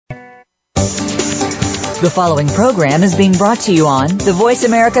The following program is being brought to you on the Voice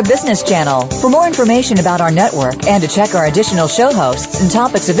America Business Channel. For more information about our network and to check our additional show hosts and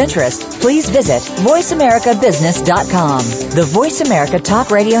topics of interest, please visit voiceamericabusiness.com. The Voice America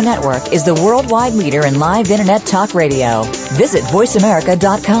Talk Radio Network is the worldwide leader in live Internet talk radio. Visit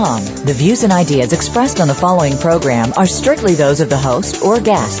voiceamerica.com. The views and ideas expressed on the following program are strictly those of the host or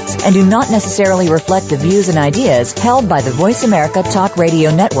guests and do not necessarily reflect the views and ideas held by the Voice America Talk Radio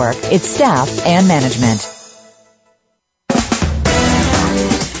Network, its staff, and management.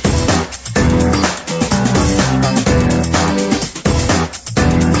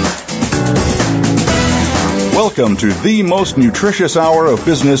 Welcome to the most nutritious hour of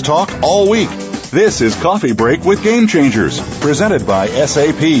business talk all week. This is Coffee Break with Game Changers, presented by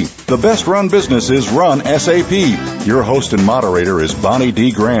SAP. The best-run businesses run SAP. Your host and moderator is Bonnie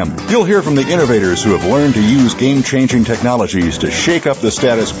D. Graham. You'll hear from the innovators who have learned to use game-changing technologies to shake up the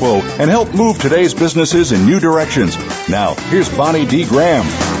status quo and help move today's businesses in new directions. Now, here's Bonnie D. Graham.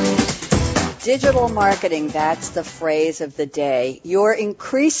 Digital marketing, that's the phrase of the day. Your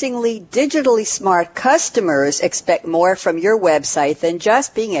increasingly digitally smart customers expect more from your website than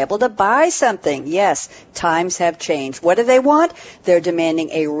just being able to buy something. Yes, times have changed. What do they want? They're demanding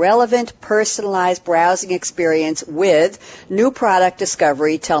a relevant, personalized browsing experience with new product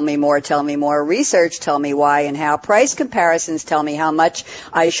discovery, tell me more, research, tell me why and how, price comparisons, tell me how much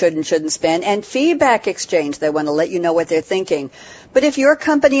I should and shouldn't spend, and feedback exchange. They want to let you know what they're thinking. But if your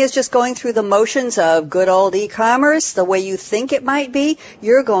company is just going through the motions of good old e-commerce, the way you think it might be,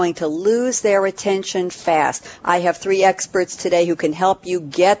 you're going to lose their attention fast. I have 3 experts today who can help you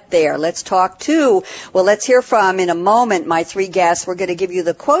get there. Let's hear from, in a moment, my 3 guests. We're going to give you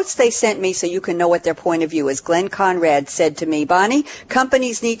the quotes they sent me so you can know what their point of view is. Glenn Conrad said to me, Bonnie,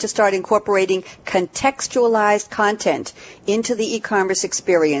 companies need to start incorporating contextualized content into the e-commerce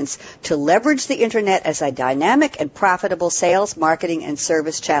experience to leverage the Internet as a dynamic and profitable sales, marketing, and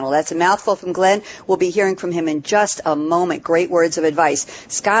service channel. That's a mouthful from Glenn. We'll be hearing from him in just a moment. Great words of advice.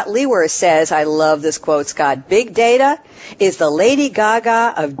 Scott Lewer says, I love this quote, Scott, big data is the Lady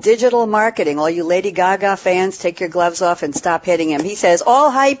Gaga of digital marketing. All you Lady Gaga fans, take your gloves off and stop hitting him. He says, all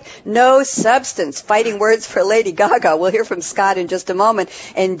hype, no substance. Fighting words for Lady Gaga. We'll hear from Scott in just a moment.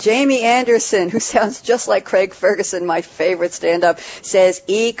 And Jamie Anderson, who sounds just like Craig Ferguson, my favorite stand-up, says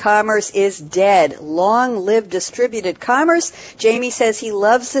e-commerce is dead. Long live distributed commerce. Jamie says he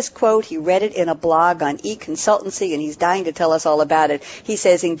loves this quote. He read it in a blog on e-consultancy, and he's dying to tell us all about it. He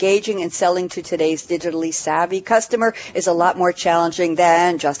says engaging and selling to today's digitally savvy customer is a lot more challenging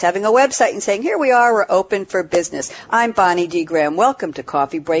than just having a website and saying, here we are, we're open for business. I'm Bonnie D. Graham. Welcome to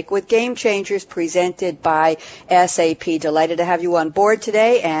Coffee Break with Game Changers, presented by SAP. Delighted to have you on board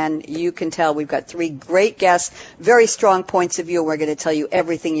today, and you can tell we've got 3 great guests, very strong points of view. We're going to tell you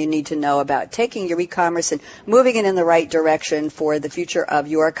everything you need to know about taking your e-commerce and moving it in the right direction for the future of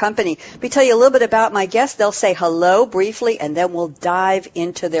your company. Let me tell you a little bit about my guests. They'll say hello briefly, and then we'll dive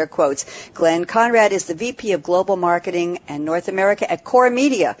into their quotes. Glenn Conrad is the VP of Global Marketing and North America at Core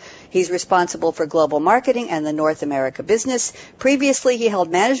Media. He's responsible for global marketing and the North America business. Previously, he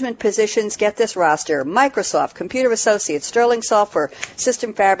held management positions, get this roster, Microsoft, Computer Associates, Sterling Software,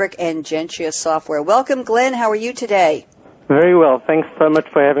 System Fabric, and Gentia Software. Welcome, Glenn. How are you today? Very well. Thanks so much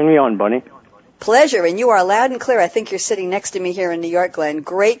for having me on, Bonnie. Pleasure, and you are loud and clear. I think you're sitting next to me here in New York, Glenn.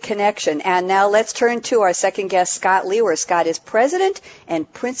 Great connection. And now let's turn to our second guest, Scott Lewer. Scott is president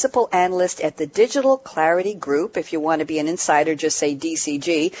and principal analyst at the Digital Clarity Group. If you want to be an insider, just say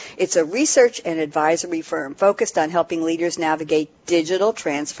DCG. It's a research and advisory firm focused on helping leaders navigate digital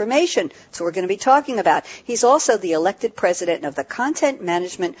transformation. So we're going to be talking about. He's also the elected president of the Content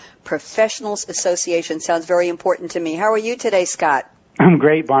Management Professionals Association. Sounds very important to me. How are you today, Scott? I'm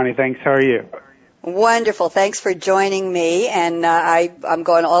great, Bonnie. Thanks. How are you? Wonderful. Thanks for joining me. And I'm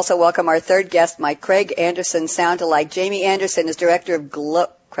going to also welcome our third guest, my Craig Anderson sound-alike. Jamie Anderson is director of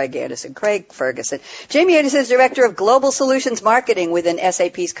Craig Ferguson. Jamie Anderson is Director of Global Solutions Marketing within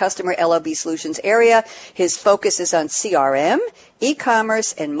SAP's Customer LOB Solutions area. His focus is on CRM,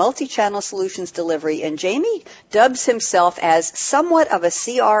 e-commerce, and multi-channel solutions delivery. And Jamie dubs himself as somewhat of a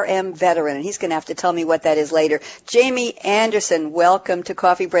CRM veteran, and he's going to have to tell me what that is later. Jamie Anderson, welcome to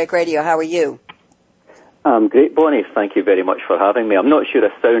Coffee Break Radio. How are you? Great, Bonnie. Thank you very much for having me. I'm not sure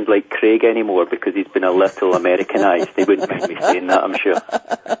I sound like Craig anymore because he's been a little Americanized. He wouldn't mind me saying that, I'm sure.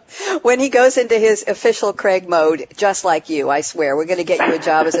 When he goes into his official Craig mode, just like you, I swear, we're going to get you a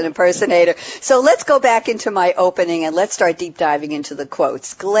job as an impersonator. So let's go back into my opening and let's start deep diving into the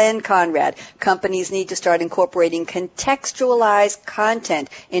quotes. Glenn Conrad, companies need to start incorporating contextualized content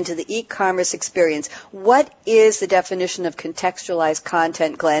into the e-commerce experience. What is the definition of contextualized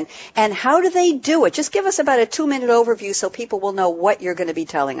content, Glenn, and how do they do it? Just give us about a 2-minute overview so people will know what you're going to be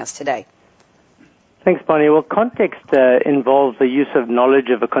telling us today. Thanks, Bonnie. Well, context involves the use of knowledge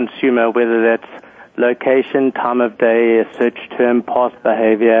of a consumer, whether that's location, time of day, a search term, past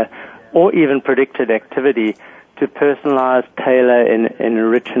behavior, or even predicted activity to personalize, tailor, and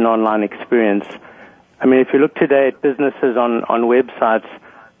enrich an online experience. I mean, if you look today at businesses on websites,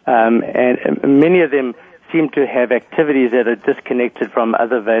 and many of them seem to have activities that are disconnected from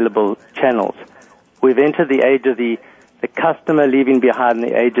other available channels. We've entered the age of the customer leaving behind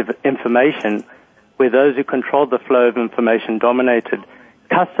the age of information, where those who controlled the flow of information dominated.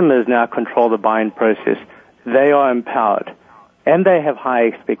 Customers now control the buying process. They are empowered, and they have high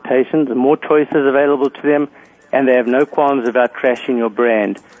expectations, more choices available to them, and they have no qualms about crashing your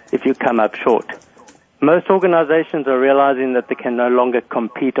brand if you come up short. Most organizations are realizing that they can no longer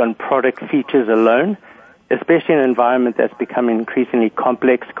compete on product features alone, especially in an environment that's becoming increasingly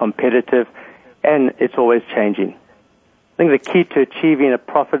complex, competitive, and it's always changing. I think the key to achieving a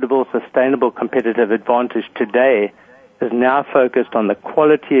profitable, sustainable competitive advantage today is now focused on the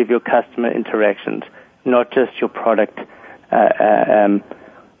quality of your customer interactions, not just your product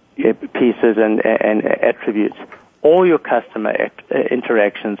pieces and attributes. All your customer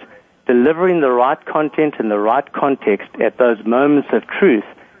interactions, delivering the right content in the right context at those moments of truth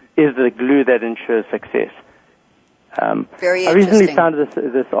is the glue that ensures success. Very interesting. I recently found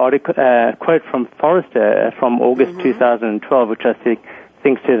this article, quote from Forrester from August 2012, which I think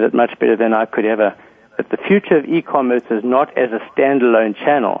says it much better than I could ever. That the future of e-commerce is not as a standalone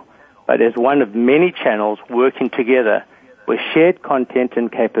channel, but as one of many channels working together with shared content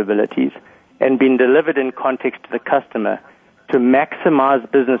and capabilities and being delivered in context to the customer to maximize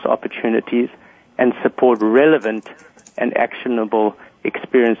business opportunities and support relevant and actionable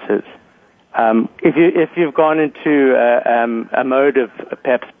experiences. If you've gone into a mode of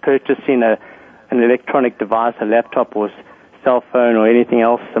perhaps purchasing an electronic device, a laptop or cell phone or anything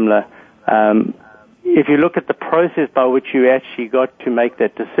else similar, if you look at the process by which you actually got to make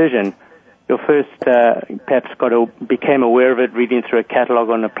that decision, you first perhaps became aware of it reading through a catalog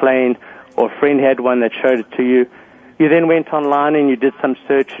on a plane, or a friend had one that showed it to you. You then went online and you did some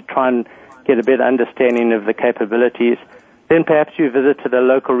search to try and get a better understanding of the capabilities. Then perhaps you visited a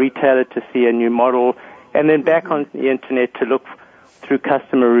local retailer to see a new model, and then back on the internet to look through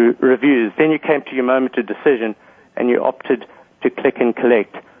customer reviews. Then you came to your moment of decision, and you opted to click and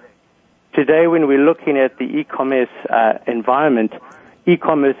collect. Today, when we're looking at the e-commerce environment,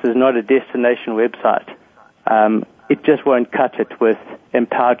 e-commerce is not a destination website. It just won't cut it with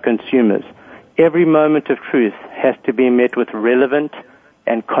empowered consumers. Every moment of truth has to be met with relevant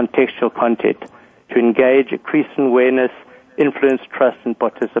and contextual content to engage, increase awareness, influence, trust, and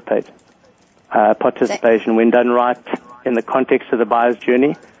participation, when done right in the context of the buyer's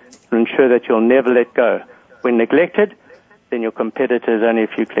journey, will ensure that you'll never let go. When neglected, then your competitor is only a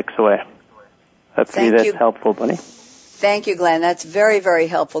few clicks away. Hopefully that's helpful, Bonnie. Thank you, Glenn. That's very, very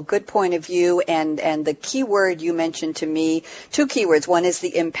helpful. Good point of view. And the key word you mentioned to me, 2 keywords. One is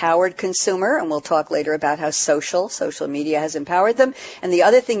the empowered consumer, and we'll talk later about how social media has empowered them. And the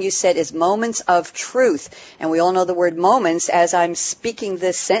other thing you said is moments of truth. And we all know the word moments. As I'm speaking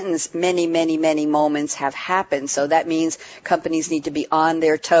this sentence, many, many, many moments have happened. So that means companies need to be on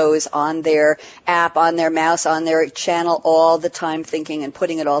their toes, on their app, on their mouse, on their channel all the time, thinking and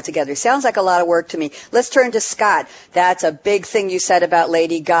putting it all together. Sounds like a lot of work to me. Let's turn to Scott. That's a big thing you said about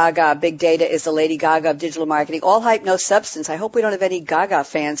Lady Gaga. Big data is the Lady Gaga of digital marketing. All hype, no substance. I hope we don't have any Gaga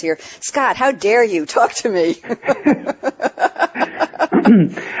fans here. Scott, how dare you? Talk to me.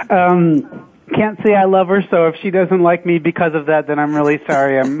 Can't say I love her, so if she doesn't like me because of that, then I'm really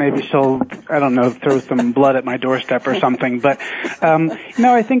sorry. Maybe she'll, I don't know, throw some blood at my doorstep or something. But,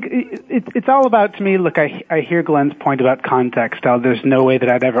 I think it's all about, to me, look, I hear Glenn's point about context. There's no way that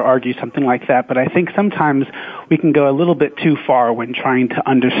I'd ever argue something like that, but I think sometimes we can go a little bit too far when trying to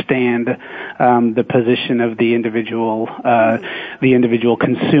understand the position of the individual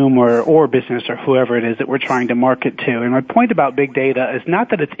consumer or business or whoever it is that we're trying to market to. And my point about big data is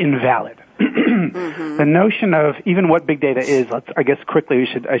not that it's invalid. The notion of even what big data is, I guess quickly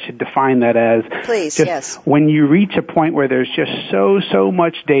I should define that as please, just yes. When you reach a point where there's just so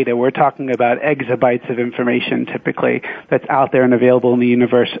much data, we're talking about exabytes of information typically that's out there and available in the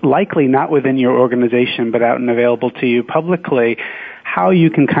universe, likely not within your organization but out and available to you publicly. How you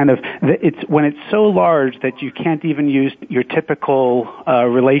can it's when it's so large that you can't even use your typical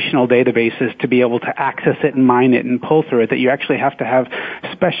relational databases to be able to access it and mine it and pull through it, that you actually have to have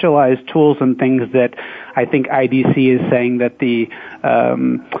specialized tools and things that I think IDC is saying that the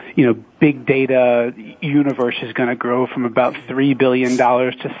big data universe is going to grow from about $3 billion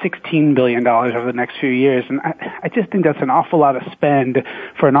to $16 billion over the next few years. And I just think that's an awful lot of spend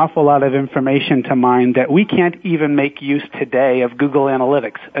for an awful lot of information to mine that we can't even make use today of Google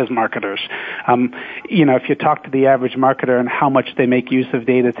Analytics as marketers. If you talk to the average marketer and how much they make use of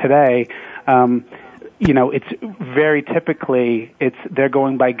data today, it's very typically, they're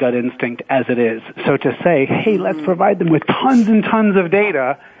going by gut instinct as it is. So to say, hey, let's provide them with tons and tons of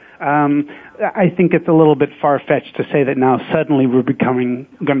data, I think it's a little bit far-fetched to say that now suddenly we're going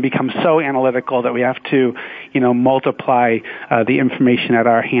to become so analytical that we have to, multiply the information at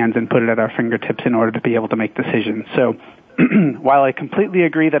our hands and put it at our fingertips in order to be able to make decisions. So while I completely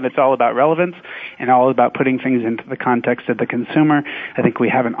agree that it's all about relevance and all about putting things into the context of the consumer, I think we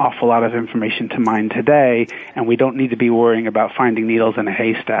have an awful lot of information to mine today, and we don't need to be worrying about finding needles in a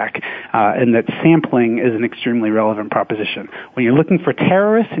haystack, and that sampling is an extremely relevant proposition. When you're looking for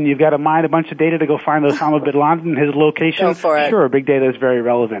terrorists and you've got to mine a bunch of data to go find Osama bin Laden and his location, sure, big data is very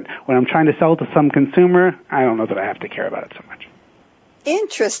relevant. When I'm trying to sell to some consumer, I don't know that I have to care about it so much.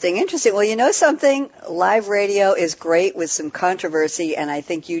 Interesting. Well, you know something? Live radio is great with some controversy, and I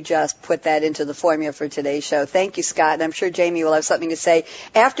think you just put that into the formula for today's show. Thank you, Scott, and I'm sure Jamie will have something to say.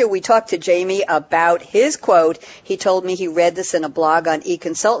 After we talked to Jamie about his quote, he told me he read this in a blog on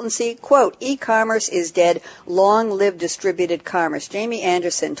eConsultancy. Quote, e-commerce is dead. Long live distributed commerce. Jamie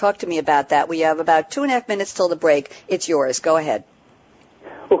Anderson, talk to me about that. We have about 2.5 minutes till the break. It's yours. Go ahead.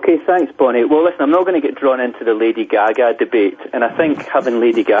 Okay, thanks, Bonnie. Well, listen, I'm not going to get drawn into the Lady Gaga debate, and I think having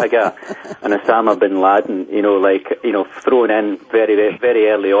Lady Gaga and Osama bin Laden, thrown in very, very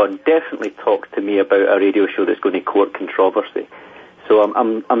early on, definitely talks to me about a radio show that's going to court controversy. So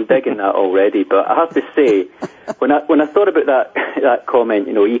I'm digging that already. But I have to say, when I thought about that comment,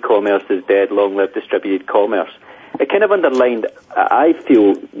 e-commerce is dead, long live distributed commerce, it kind of underlined, I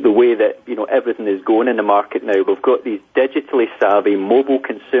feel, the way that, everything is going in the market now. We've got these digitally savvy mobile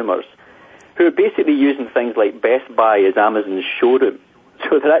consumers who are basically using things like Best Buy as Amazon's showroom.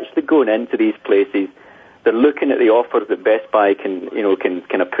 So they're actually going into these places. They're looking at the offers that Best Buy can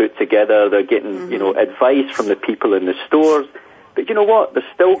kind of put together. They're getting, advice from the people in the stores. But you know what? They're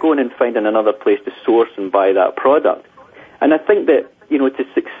still going and finding another place to source and buy that product. And I think that, to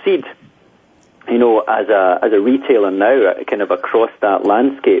succeed, as a retailer now, kind of across that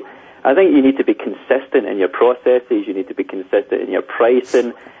landscape, I think you need to be consistent in your processes, you need to be consistent in your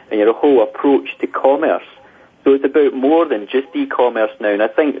pricing, and your whole approach to commerce. So it's about more than just e-commerce now, and I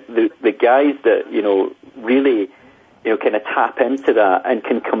think the guys that, really, kind of tap into that and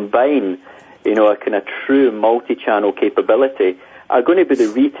can combine, a kind of true multi-channel capability are going to be the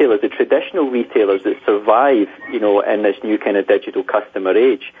retailers, the traditional retailers that survive, in this new kind of digital customer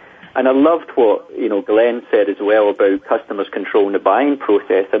age. And I loved what, Glenn said as well about customers controlling the buying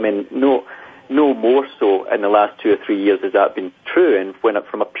process. I mean, no more so in the last 2 or 3 years has that been true. And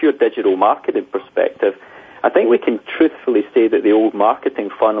from a pure digital marketing perspective, I think we can truthfully say that the old marketing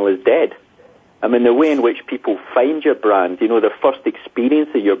funnel is dead. I mean, the way in which people find your brand, their first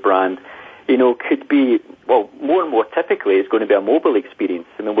experience of your brand, could be, well, more and more typically is going to be a mobile experience.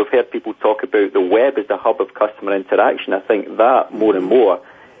 I mean, we've heard people talk about the web as the hub of customer interaction. I think that more and more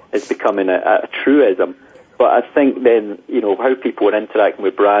is becoming a truism. But I think then, how people are interacting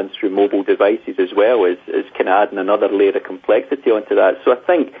with brands through mobile devices as well is kind of adding another layer of complexity onto that. So I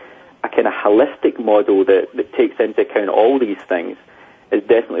think a kind of holistic model that takes into account all these things is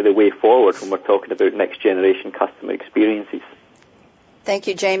definitely the way forward when we're talking about next generation customer experiences. Thank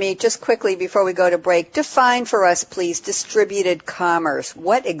you, Jamie. Just quickly before we go to break, define for us, please, distributed commerce.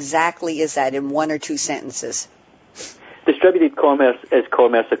 What exactly is that in 1 or 2 sentences? Distributed commerce is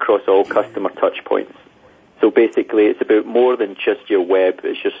commerce across all customer touch points. So basically it's about more than just your web,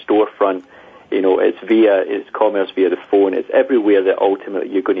 it's your storefront, it's commerce via the phone, it's everywhere that ultimately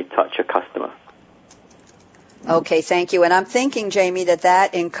you're going to touch a customer. Okay, thank you. And I'm thinking, Jamie,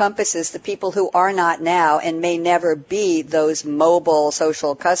 that encompasses the people who are not now and may never be those mobile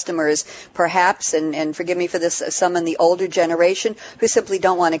social customers, perhaps, and forgive me for this, some in the older generation who simply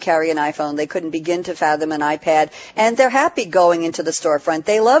don't want to carry an iPhone. They couldn't begin to fathom an iPad, and they're happy going into the storefront.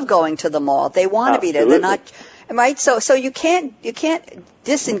 They love going to the mall. They want to be there. They're not, right? So you can't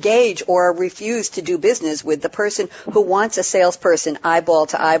disengage or refuse to do business with the person who wants a salesperson eyeball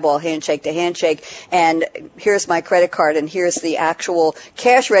to eyeball, handshake to handshake, and here's my credit card and here's the actual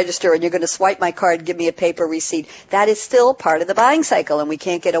cash register and you're going to swipe my card, give me a paper receipt. That is still part of the buying cycle, and we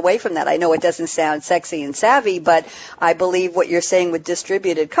can't get away from that. I know it doesn't sound sexy and savvy, but I believe what you're saying with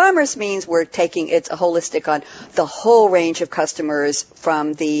distributed commerce means we're taking it's a holistic on the whole range of customers,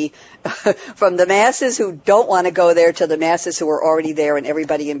 from the masses who don't want to go there to the masses who are already there and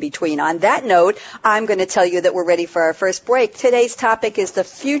everybody in between. On that note, I'm going to tell you that we're ready for our first break. Today's topic is the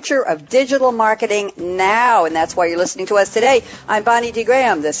future of digital marketing now, and that's why you're listening to us today. I'm Bonnie D.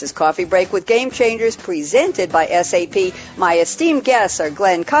 Graham. This is Coffee Break with Game Changers, presented by SAP. My esteemed guests are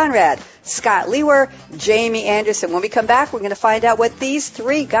Glenn Conrad, Scott Lewer, Jamie Anderson. When we come back, we're going to find out what these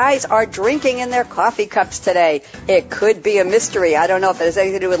three guys are drinking in their coffee cups today. It could be a mystery. I don't know if it has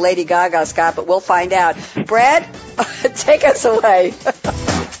anything to do with Lady Gaga, Scott, but we'll find out. Brad, take us away.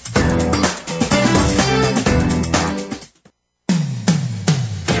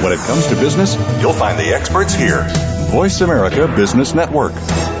 When it comes to business, you'll find the experts here. Voice America Business Network.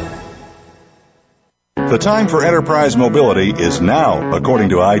 The time for enterprise mobility is now, according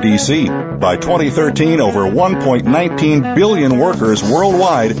to IDC. By 2013, over 1.19 billion workers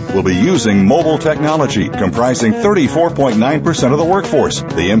worldwide will be using mobile technology, comprising 34.9% of the workforce.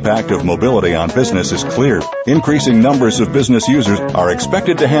 The impact of mobility on business is clear. Increasing numbers of business users are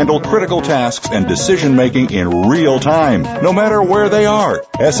expected to handle critical tasks and decision-making in real time, no matter where they are.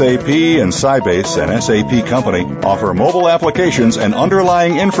 SAP and Sybase, an SAP company, offer mobile applications and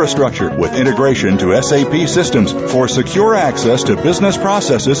underlying infrastructure with integration to SAP systems for secure access to business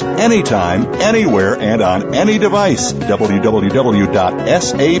processes anytime, anywhere, and on any device. www.sap.com.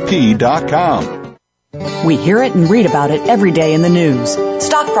 We hear it and read about it every day in the news.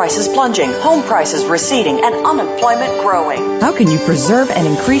 Stock prices plunging, home prices receding, and unemployment growing. How can you preserve and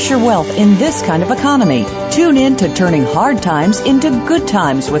increase your wealth in this kind of economy? Tune in to Turning Hard Times into Good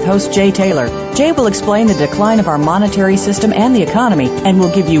Times with host Jay Taylor. Jay will explain the decline of our monetary system and the economy, and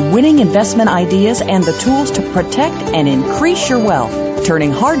will give you winning investment ideas and the tools to protect and increase your wealth.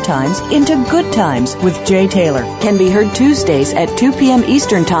 Turning Hard Times into Good Times with Jay Taylor can be heard Tuesdays at 2 p.m.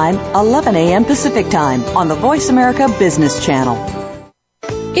 Eastern Time, 11 a.m. Pacific Time on the Voice America Business Channel.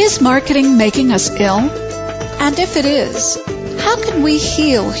 Is marketing making us ill? And if it is, how can we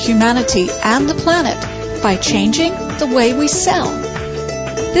heal humanity and the planet by changing the way we sell?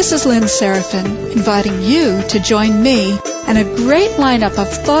 This is Lynn Serafin inviting you to join me and a great lineup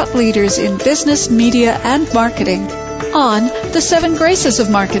of thought leaders in business, media, and marketing on The 7 Graces of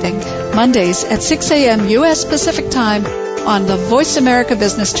Marketing, Mondays at 6 a.m. U.S. Pacific Time on the Voice America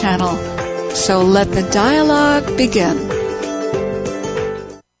Business Channel. So let the dialogue begin.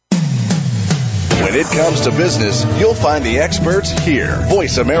 When it comes to business, you'll find the experts here.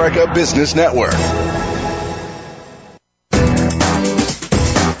 Voice America Business Network.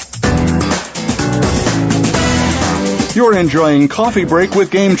 You're enjoying Coffee Break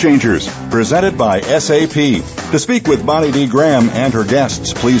with Game Changers, presented by SAP. To speak with Bonnie D. Graham and her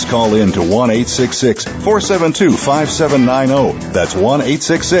guests, please call in to 1-866-472-5790. That's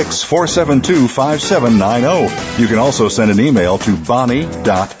 1-866-472-5790. You can also send an email to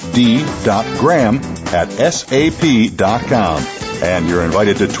bonnie.d.graham@sap.com. And you're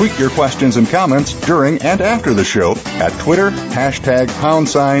invited to tweet your questions and comments during and after the show at Twitter,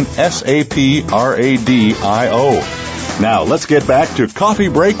 #SAPRADIO. Now, let's get back to Coffee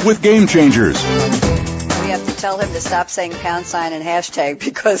Break with Game Changers. We have to tell him to stop saying # and hashtag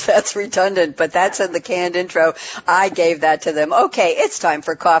because that's redundant, but that's in the canned intro. I gave that to them. Okay, it's time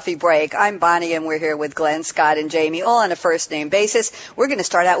for Coffee Break. I'm Bonnie, and we're here with Glenn, Scott, and Jamie, all on a first-name basis. We're going to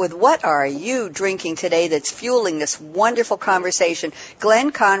start out with what are you drinking today that's fueling this wonderful conversation?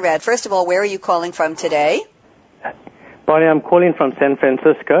 Glenn Conrad, first of all, where are you calling from today? Bonnie, I'm calling from San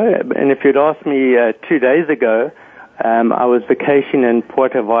Francisco, and if you'd asked me 2 days ago, I was vacationing in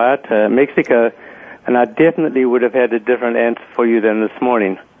Puerto Vallarta, Mexico, and I definitely would have had a different answer for you than this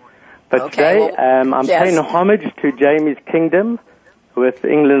morning. But okay, today, I'm paying homage to Jamie's Kingdom with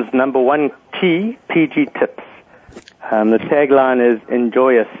England's #1 tea, PG Tips. The tagline is,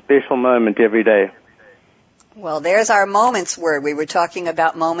 enjoy a special moment every day. Well, there's our moments word. We were talking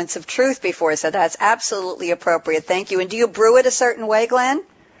about moments of truth before, so that's absolutely appropriate. Thank you. And do you brew it a certain way, Glenn?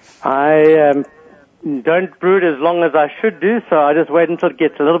 I don't brew it as long as I should do, so I just wait until it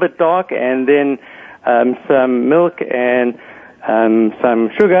gets a little bit dark, and then some milk and some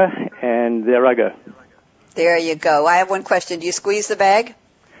sugar, and there I go. There you go. I have one question. Do you squeeze the bag?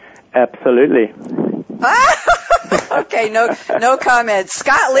 Absolutely. Okay, no comments.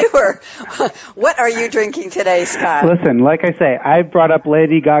 Scott Lewer, what are you drinking today, Scott? Listen, like I say, I brought up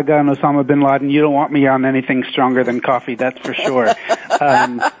Lady Gaga and Osama bin Laden. You don't want me on anything stronger than coffee, that's for sure.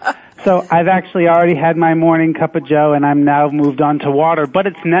 So I've actually already had my morning cup of joe, and I'm now moved on to water. But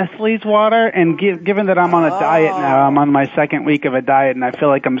it's Nestle's water, and given that I'm on a diet now, I'm on my second week of a diet, and I feel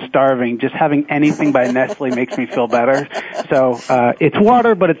like I'm starving. Just having anything by Nestle makes me feel better. So it's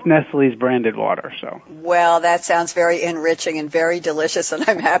water, but it's Nestle's branded water. So. Well, that sounds very enriching and very delicious, and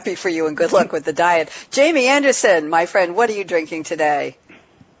I'm happy for you, and good luck with the diet. Jamie Anderson, my friend, what are you drinking today?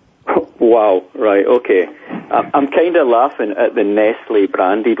 Wow, right, okay. I'm kind of laughing at the Nestle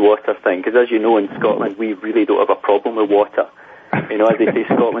branded water thing, because as you know, in Scotland, we really don't have a problem with water. You know, as they say,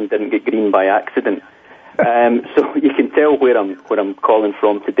 Scotland didn't get green by accident. So you can tell where I'm calling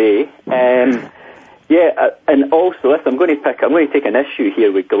from today. And also, listen, I'm going to take an issue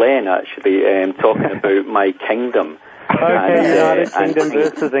here with Glenn, actually, talking about my kingdom. Okay, United Kingdom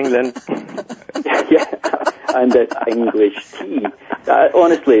versus England. And it's English tea.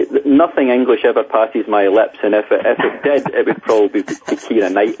 Honestly, nothing English ever passes my lips, and if it did, it would probably be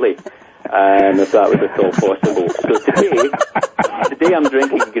Keira Knightley, if that was at all possible. So today I'm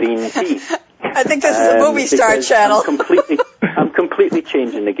drinking green tea. I think this is a movie star channel. I'm completely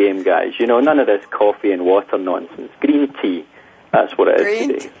changing the game, guys. You know, none of this coffee and water nonsense. Green tea, that's what it is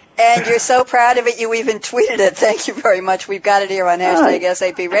today. And you're so proud of it, you even tweeted it. Thank you very much. We've got it here on hashtag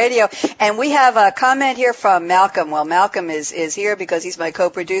SAP Radio. And we have a comment here from Malcolm. Well, Malcolm is here because he's my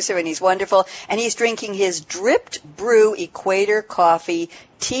co-producer, and he's wonderful. And he's drinking his Dripped Brew Equator Coffee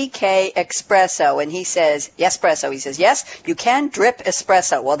TK Espresso, and he says, espresso. He says, yes, you can drip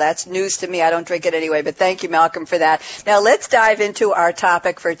espresso. Well, that's news to me. I don't drink it anyway, but thank you, Malcolm, for that. Now, let's dive into our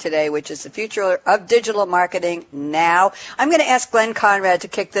topic for today, which is the future of digital marketing now. I'm going to ask Glenn Conrad to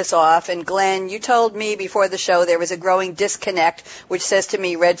kick this off. And Glenn, you told me before the show there was a growing disconnect, which says to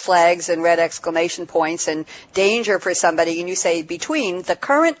me red flags and red exclamation points and danger for somebody. And you say between the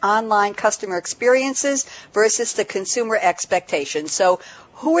current online customer experiences versus the consumer expectations. So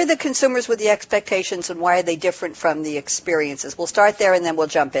who are the consumers with the expectations, and why are they different from the experiences? We'll start there, and then we'll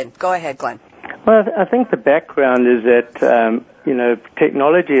jump in. Go ahead, Glenn. Well, I think the background is that,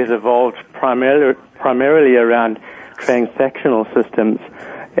 technology has evolved primarily around transactional systems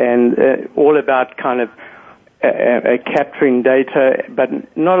and all about kind of capturing data,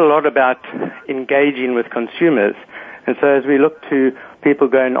 but not a lot about engaging with consumers. And so as we look to people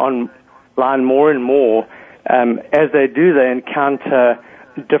going online more and more, as they do, they encounter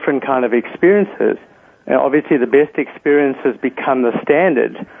different kind of experiences. Obviously, the best experiences become the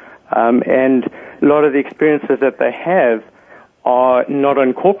standard, and a lot of the experiences that they have are not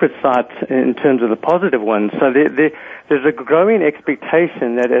on corporate sites in terms of the positive ones. So there's a growing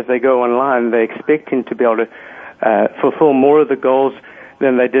expectation that as they go online, they're expecting to be able to fulfill more of the goals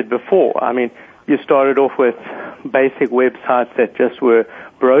than they did before. I mean, you started off with basic websites that just were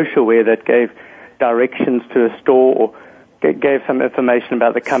brochureware that gave directions to a store or gave some information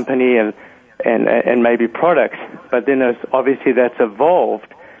about the company and maybe products. But then obviously that's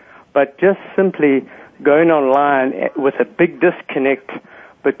evolved. But just simply going online with a big disconnect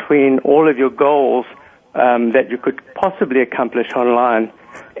between all of your goals that you could possibly accomplish online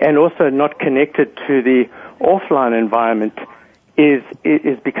and also not connected to the offline environment is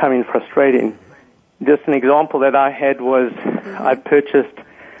becoming frustrating. Just an example that I had was I purchased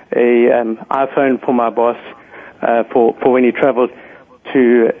a iPhone for my boss for when he traveled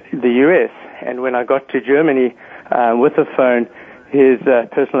to the U.S. And when I got to Germany with the phone, his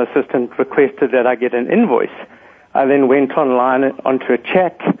personal assistant requested that I get an invoice. I then went online onto a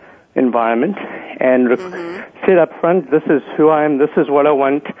chat environment and said up front, this is who I am, this is what I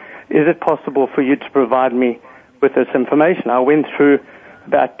want. Is it possible for you to provide me with this information? I went through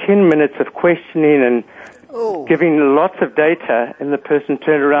about 10 minutes of questioning and giving lots of data, and the person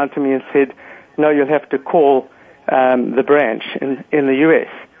turned around to me and said, no, you'll have to call the branch in the U.S.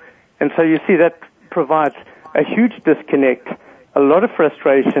 And so you see that provides a huge disconnect, a lot of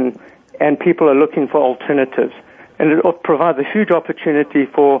frustration, and people are looking for alternatives. And it provides a huge opportunity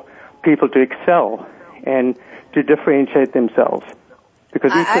for people to excel and to differentiate themselves.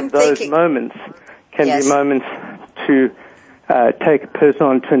 Because each of those moments can be moments to take a person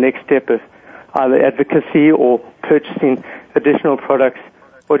on to the next step of either advocacy or purchasing additional products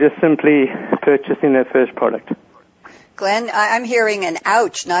or just simply purchasing their first product. Glenn, I'm hearing an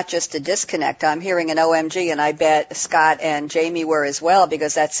ouch, not just a disconnect. I'm hearing an OMG, and I bet Scott and Jamie were as well,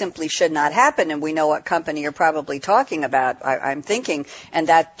 because that simply should not happen, and we know what company you're probably talking about, I'm thinking, and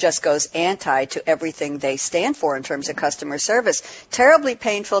that just goes anti to everything they stand for in terms of customer service. Terribly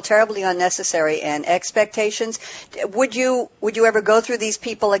painful, terribly unnecessary, and expectations. Would you ever go through these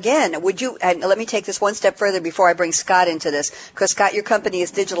people again? Would you, and let me take this one step further before I bring Scott into this, because Scott, your company is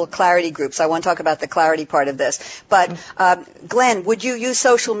Digital Clarity Group, so I want to talk about the clarity part of this. But Glenn, would you use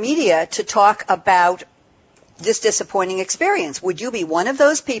social media to talk about this disappointing experience? Would you be one of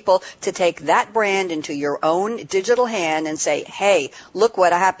those people to take that brand into your own digital hand and say, hey, look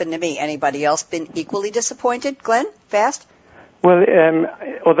what happened to me? Anybody else been equally disappointed? Glenn, fast? Well,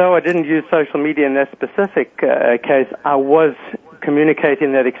 although I didn't use social media in that specific case, I was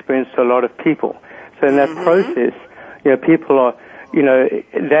communicating that experience to a lot of people. So in that process, people are,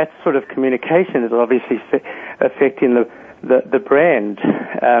 that sort of communication is obviously affecting the brand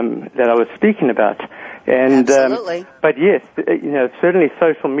that I was speaking about. And absolutely. But yes, certainly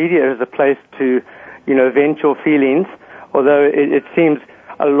social media is a place to, vent your feelings, although it seems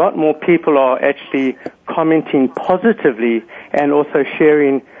a lot more people are actually commenting positively and also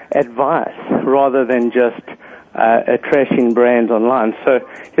sharing advice rather than just trashing brands online. So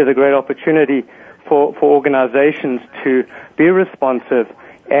here's a great opportunity for organizations to be responsive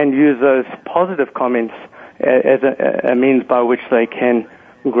and use those positive comments as a means by which they can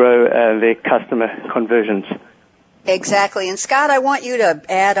grow their customer conversions. Exactly. And Scott, I want you to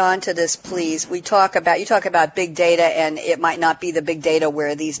add on to this, please. You talk about big data, and it might not be the big data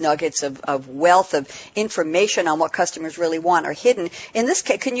where these nuggets of wealth of information on what customers really want are hidden. In this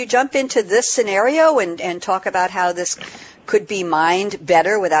case, can you jump into this scenario and talk about how this could be mined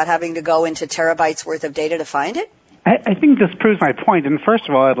better without having to go into terabytes worth of data to find it? I think this proves my point. And first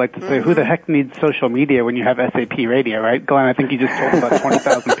of all, I'd like to say, who the heck needs social media when you have SAP radio, right? Glenn, I think you just told about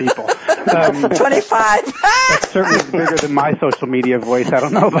 20,000 people. 25. That's certainly bigger than my social media voice. I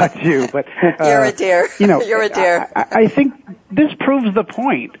don't know about you, but you're a dear. You're a dear. I think this proves the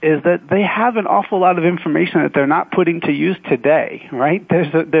point, is that they have an awful lot of information that they're not putting to use today, right?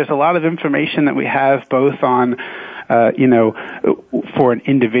 There's a lot of information that we have both on for an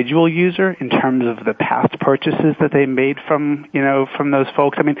individual user in terms of the past purchases that they made from those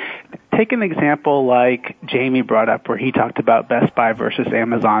folks. I mean, take an example like Jamie brought up where he talked about Best Buy versus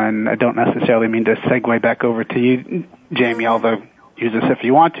Amazon, and I don't necessarily mean to segue back over to you, Jamie, although use this if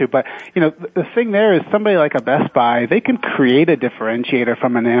you want to, but the thing there is somebody like a Best Buy, they can create a differentiator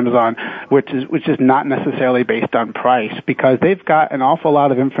from an Amazon which is not necessarily based on price, because they've got an awful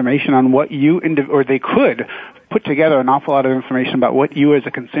lot of information on what or they could put together an awful lot of information about what you as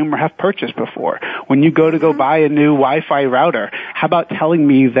a consumer have purchased before. When you go buy a new Wi-Fi router, how about telling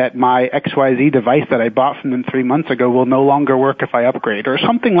me that my XYZ device that I bought from them 3 months ago will no longer work if I upgrade, or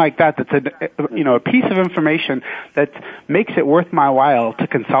something like that? That's a piece of information that makes it worth my while to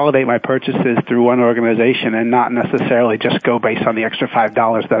consolidate my purchases through one organization and not necessarily just go based on the extra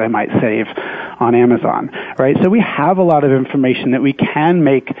 $5 that I might save on Amazon, right? So we have a lot of information that we can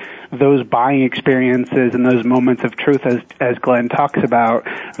make those buying experiences and those moments of truth, as Glenn talks about,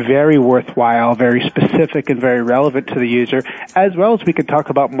 very worthwhile, very specific, and very relevant to the user, as well as we could talk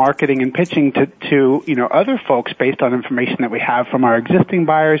about marketing and pitching to other folks based on information that we have from our existing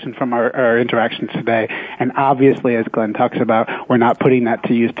buyers and from our interactions today. And obviously, as Glenn talks about, we're not putting that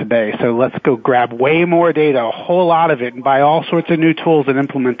to use today. So let's go grab way more data, a whole lot of it, and buy all sorts of new tools and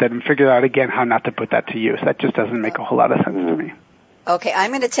implement that and figure out, again, how not to put that to use. That just doesn't make a whole lot of sense to me. Okay, I'm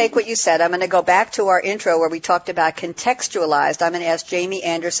going to take what you said. I'm going to go back to our intro where we talked about contextualized. I'm going to ask Jamie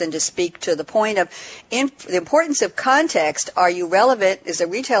Anderson to speak to the point of the importance of context. Are you relevant? Is a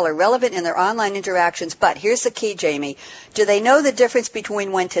retailer relevant in their online interactions? But here's the key, Jamie. Do they know the difference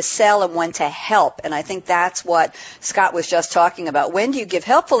between when to sell and when to help? And I think that's what Scott was just talking about. When do you give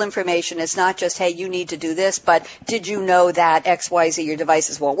helpful information? It's not just, hey, you need to do this, but did you know that XYZ, your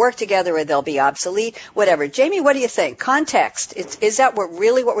devices won't work together or they'll be obsolete? Whatever. Jamie, what do you think? Context. Is that what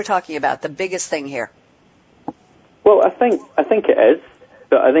we're talking about, the biggest thing here? Well, I think it is,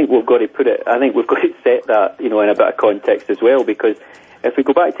 but I think we've got to set that, in a bit of context as well, because if we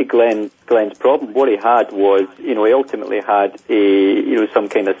go back to Glenn's problem, what he had was, he ultimately had some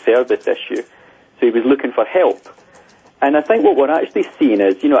kind of service issue. So he was looking for help. And I think what we're actually seeing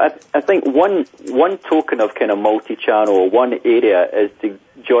is, I think one token of kind of multi-channel, or one area, is to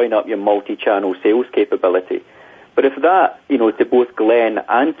join up your multi-channel sales capability. But if that, to both Glenn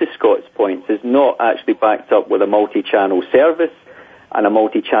and to Scott's points, is not actually backed up with a multi-channel service and a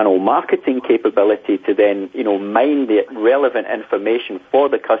multi-channel marketing capability to then, mine the relevant information for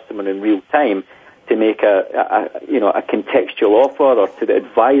the customer in real time to make a contextual offer or to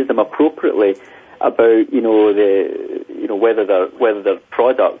advise them appropriately about whether their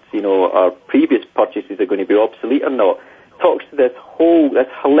products or previous purchases are going to be obsolete or not. Talks to this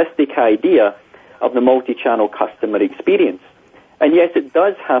holistic idea of the multi-channel customer experience. And yes, it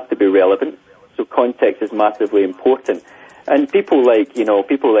does have to be relevant, so context is massively important. And people like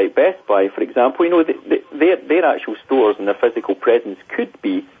Best Buy, for example, their actual stores and their physical presence could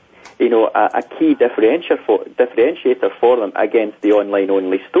be, a key differentiator for them against the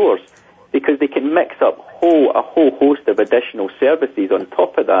online-only stores, because they can mix up a whole host of additional services on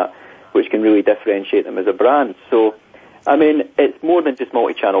top of that, which can really differentiate them as a brand. So, I mean, it's more than just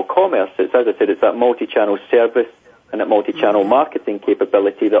multi-channel commerce. It's, as I said, it's that multi-channel service and that multi-channel marketing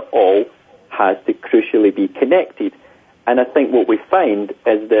capability that all has to crucially be connected. And I think what we find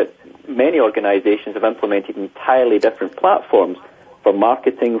is that many organizations have implemented entirely different platforms for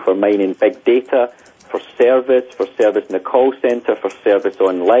marketing, for mining big data, for service in the call center, for service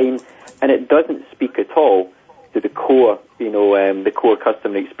online, and it doesn't speak at all to the core, the core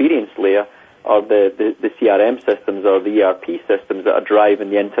customer experience layer, or the CRM systems or the ERP systems that are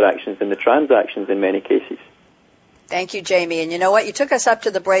driving the interactions and the transactions in many cases. Thank you, Jamie. And you know what? You took us up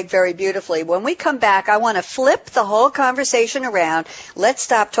to the break very beautifully. When we come back, I want to flip the whole conversation around. Let's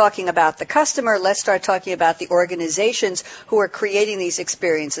stop talking about the customer. Let's start talking about the organizations who are creating these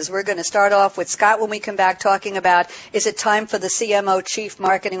experiences. We're going to start off with Scott when we come back, talking about, is it time for the CMO, Chief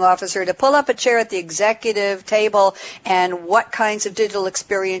Marketing Officer, to pull up a chair at the executive table, and what kinds of digital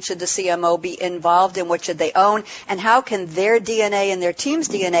experience should the CMO be involved in? What should they own? And how can their DNA and their team's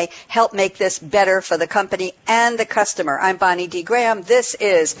DNA help make this better for the company and the customer? I'm Bonnie D. Graham. This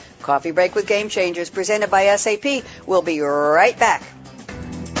is Coffee Break with Game Changers, presented by SAP. We'll be right back.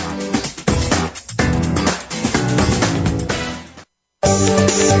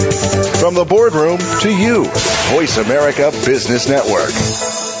 From the boardroom to you, Voice America Business Network.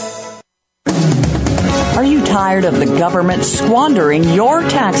 Are you tired of the government squandering your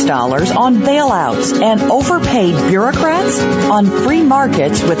tax dollars on bailouts and overpaid bureaucrats? On Free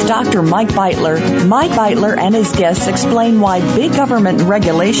Markets with Dr. Mike Beitler and his guests explain why big government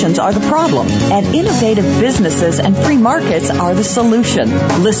regulations are the problem and innovative businesses and free markets are the solution.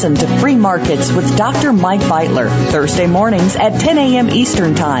 Listen to Free Markets with Dr. Mike Beitler, Thursday mornings at 10 a.m.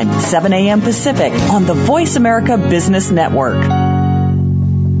 Eastern Time, 7 a.m. Pacific on the Voice America Business Network.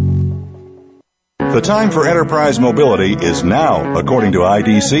 The time for enterprise mobility is now, according to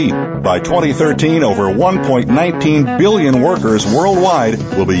IDC. By 2013, over 1.19 billion workers worldwide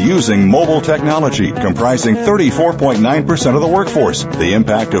will be using mobile technology, comprising 34.9% of the workforce. The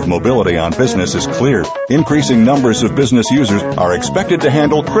impact of mobility on business is clear. Increasing numbers of business users are expected to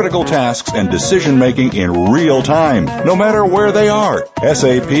handle critical tasks and decision-making in real time, no matter where they are.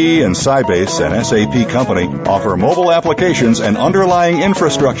 SAP and Sybase, an SAP company, offer mobile applications and underlying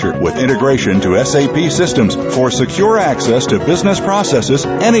infrastructure with integration to SAP systems for secure access to business processes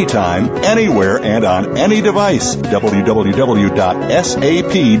anytime, anywhere, and on any device. www.sap.com.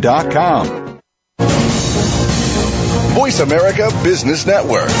 Voice America Business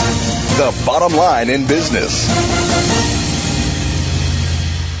Network, the bottom line in business.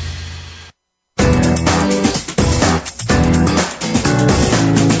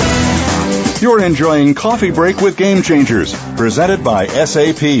 You're enjoying Coffee Break with Game Changers, presented by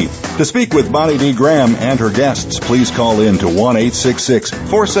SAP. To speak with Bonnie D. Graham and her guests, please call in to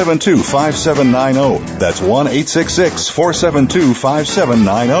 1-866-472-5790. That's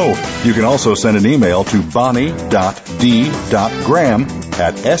 1-866-472-5790. You can also send an email to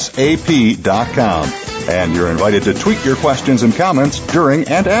bonnie.d.graham@sap.com. And you're invited to tweet your questions and comments during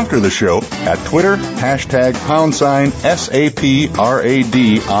and after the show at Twitter, #SAPRADIO.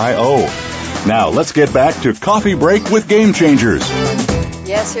 Now, let's get back to Coffee Break with Game Changers.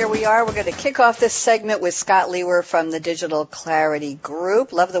 Yes, here we are. We're going to kick off this segment with Scott Lewer from the Digital Clarity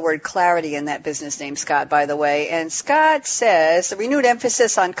Group. Love the word clarity in that business name, Scott, by the way. And Scott says the renewed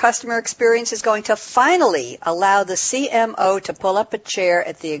emphasis on customer experience is going to finally allow the CMO to pull up a chair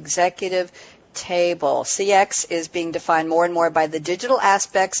at the executive table. CX is being defined more and more by the digital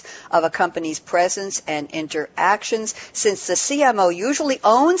aspects of a company's presence and interactions. Since the CMO usually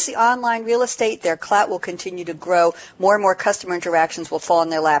owns the online real estate, their clout will continue to grow. More and more customer interactions will fall in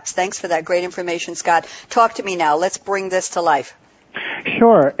their laps. Thanks for that great information, Scott. Talk to me now. Let's bring this to life.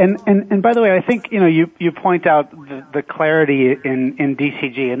 Sure. And by the way, I think, you point out the clarity in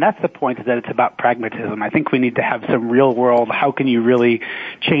DCG, and that's the point, is that it's about pragmatism. I think we need to have some real world, how can you really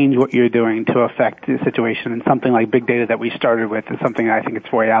change what you're doing to affect the situation, and something like big data that we started with is something I think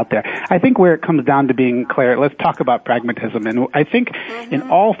it's way out there. I think where it comes down to being clear, let's talk about pragmatism. And I think in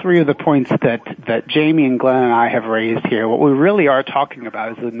all three of the points that Jamie and Glenn and I have raised here, what we really are talking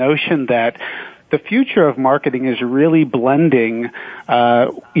about is the notion that the future of marketing is really blending,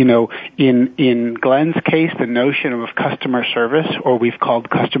 in Glenn's case, the notion of customer service, or we've called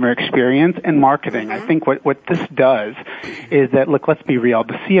customer experience, and marketing. I think what this does is that, look, let's be real,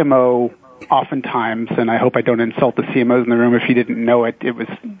 the CMO oftentimes, and I hope I don't insult the CMOs in the room if you didn't know it, it was,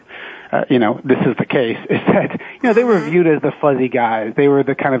 this is the case, is that, they were viewed as the fuzzy guys. They were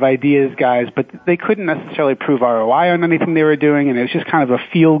the kind of ideas guys, but they couldn't necessarily prove ROI on anything they were doing, and it was just kind of a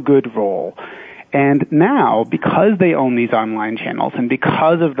feel-good role. And now, because they own these online channels, and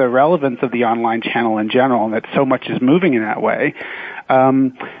because of the relevance of the online channel in general, and that so much is moving in that way,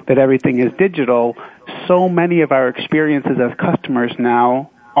 that everything is digital, so many of our experiences as customers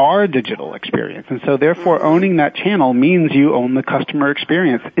now are digital experience. And so therefore owning that channel means you own the customer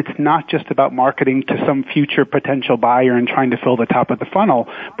experience. It's not just about marketing to some future potential buyer and trying to fill the top of the funnel,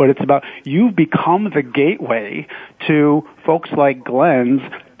 but it's about you've become the gateway to folks like Glenn's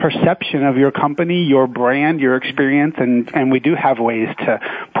perception of your company, your brand, your experience, and we do have ways to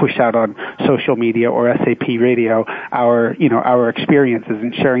push out on social media or SAP radio our experiences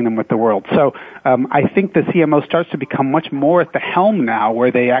and sharing them with the world. So I think the CMO starts to become much more at the helm now,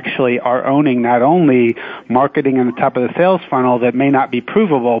 where they actually are owning not only marketing on the top of the sales funnel that may not be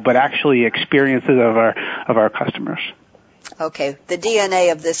provable, but actually experiences of our customers. Okay, the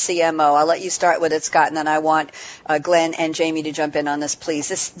DNA of the CMO. I'll let you start with it, Scott, and then I want Glenn and Jamie to jump in on this,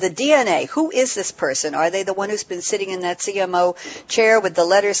 please. The DNA, who is this person? Are they the one who's been sitting in that CMO chair with the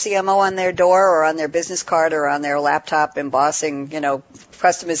letter CMO on their door or on their business card or on their laptop embossing,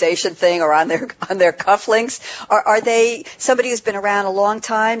 customization thing, or on their cufflinks? Are they somebody who's been around a long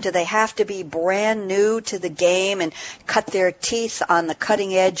time? Do they have to be brand new to the game and cut their teeth on the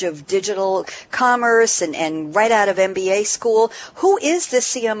cutting edge of digital commerce and right out of MBA school? Who is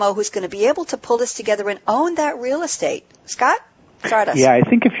this CMO who's going to be able to pull this together and own that real estate? Scott? Start us. Yeah, I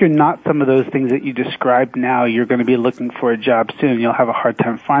think if you're not some of those things that you described now, you're going to be looking for a job soon. You'll have a hard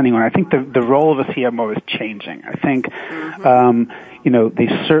time finding one. I think the role of a CMO is changing. I think,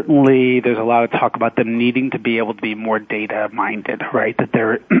 there's a lot of talk about them needing to be able to be more data-minded, right?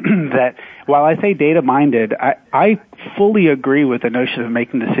 That while I say data-minded, I fully agree with the notion of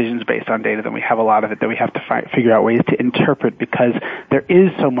making decisions based on data, that we have a lot of it that we have to figure out ways to interpret, because there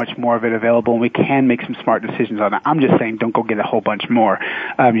is so much more of it available and we can make some smart decisions on it. I'm just saying don't go get a whole bunch more.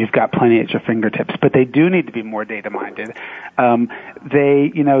 You've got plenty at your fingertips, but they do need to be more data-minded.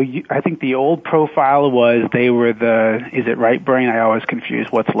 I think the old profile was they were is it right brain? I always confuse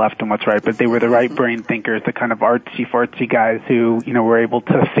what's left and what's right, but they were the right brain thinkers, the kind of artsy-fartsy guys who, were able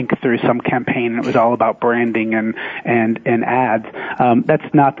to think through some campaign, and it was all about branding and ads.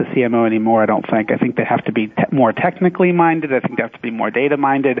 That's not the CMO anymore, I don't think. I think they have to be more technically minded. I think they have to be more data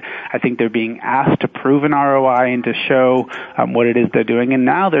minded. I think they're being asked to prove an ROI and to show what it is they're doing. And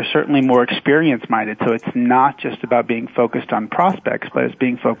now they're certainly more experience minded. So it's not just about being focused on prospects, but it's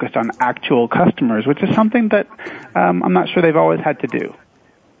being focused on actual customers, which is something that I'm not sure they've always had to do.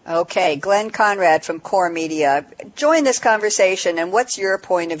 Okay, Glenn Conrad from Core Media. Join this conversation, and what's your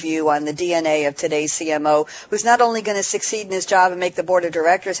point of view on the DNA of today's CMO, who's not only going to succeed in his job and make the board of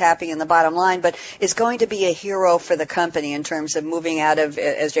directors happy in the bottom line, but is going to be a hero for the company in terms of moving out of,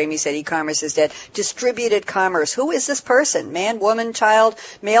 as Jamie said, e-commerce is dead, distributed commerce. Who is this person? Man, woman, child,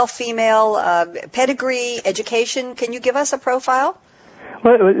 male, female, pedigree, education? Can you give us a profile?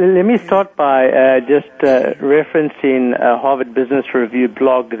 Well, let me start by just referencing a Harvard Business Review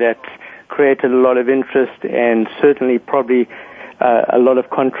blog that's created a lot of interest and certainly probably a lot of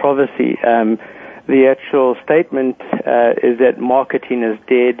controversy. The actual statement is that marketing is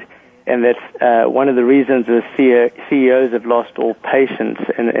dead, and that's one of the reasons the CEOs have lost all patience.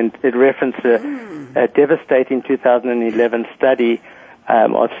 And it referenced a devastating 2011 study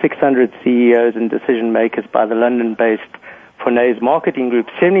of 600 CEOs and decision makers by the London-based Fornés Marketing Group.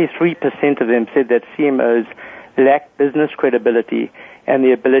 73% of them said that CMOs lack business credibility and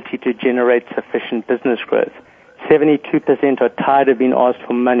the ability to generate sufficient business growth. 72% are tired of being asked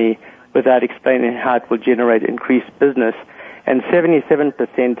for money without explaining how it will generate increased business. And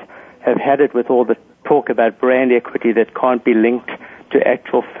 77% have had it with all the talk about brand equity that can't be linked to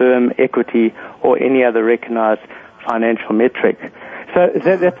actual firm equity or any other recognized financial metric. So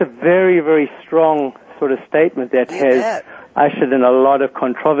that's a very, very strong sort of statement that has ushered in a lot of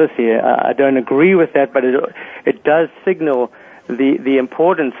controversy. I don't agree with that, but it does signal the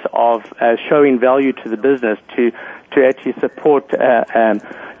importance of showing value to the business to actually support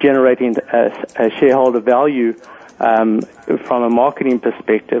generating shareholder value from a marketing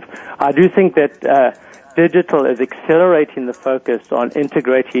perspective. I do think that digital is accelerating the focus on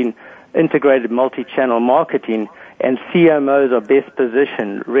integrated multi-channel marketing, and CMOs are best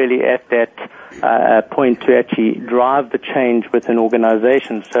positioned really at that point to actually drive the change within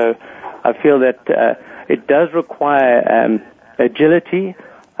organizations. So I feel that it does require agility.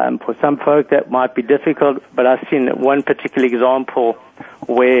 For some folk that might be difficult, but I've seen one particular example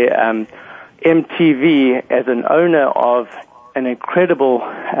where MTV, as an owner of an incredible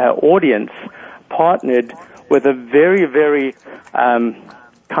audience, partnered with a very, very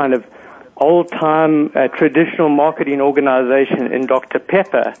kind of old-time traditional marketing organization in Dr.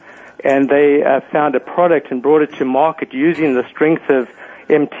 Pepper, and they found a product and brought it to market using the strength of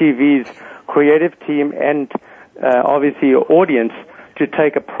MTV's creative team and obviously your audience to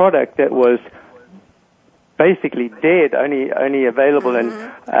take a product that was basically dead, only available in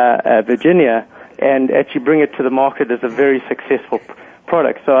Virginia, and actually bring it to the market as a very successful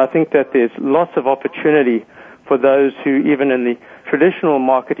product. So I think that there's lots of opportunity for those who, even in the traditional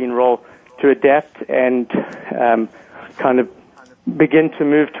marketing role, to adapt and kind of begin to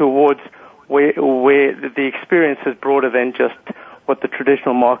move towards where the experience is broader than just what the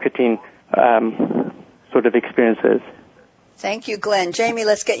traditional marketing sort of experience is. Thank you, Glenn. Jamie,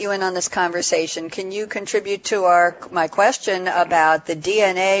 let's get you in on this conversation. Can you contribute to my question about the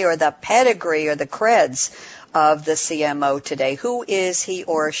DNA or the pedigree or the creds of the CMO today? Who is he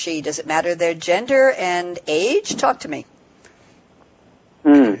or she? Does it matter their gender and age? Talk to me.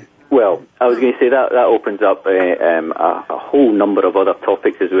 Well, I was going to say that opens up a whole number of other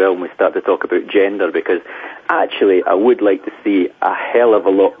topics as well when we start to talk about gender, because actually I would like to see a hell of a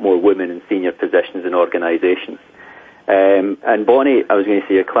lot more women in senior positions in organizations. And Bonnie, I was going to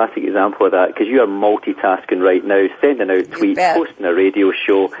say a classic example of that, because you are multitasking right now, sending out tweets, hosting a radio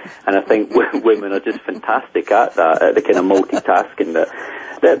show, and I think women are just fantastic at that, at the kind of multitasking that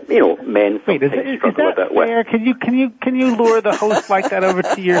men sometimes struggle a bit with. Fair? Can you lure the host like that over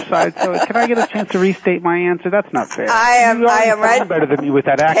to your side? So can I get a chance to restate my answer? That's not fair. I am right. Better than me with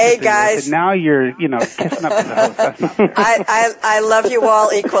that accent. Hey guys, and now you're kissing up to the host. That's not fair. I love you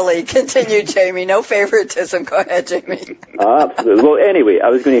all equally. Continue, Jamie. No favoritism. Go ahead, Jamie. Absolutely. Well, anyway, I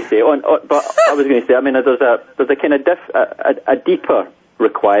was going to say, I mean, there's a kind of a deeper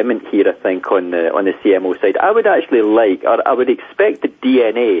requirement here, I think, on the CMO side. I would actually I would expect the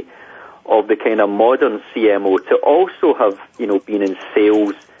DNA of the kind of modern CMO to also have, been in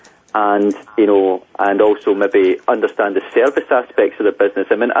sales and also maybe understand the service aspects of the business.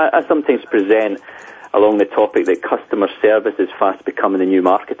 I mean, I sometimes present along the topic that customer service is fast becoming the new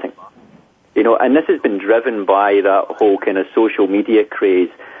marketing. And this has been driven by that whole kind of social media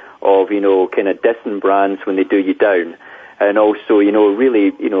craze of, kind of dissing brands when they do you down. And also,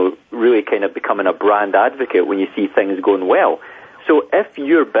 really kind of becoming a brand advocate when you see things going well. So if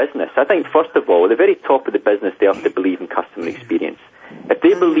your business, I think first of all, at the very top of the business, they have to believe in customer experience. If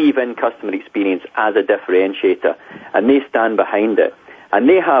they believe in customer experience as a differentiator and they stand behind it, and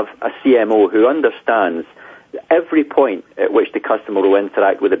they have a CMO who understands every point at which the customer will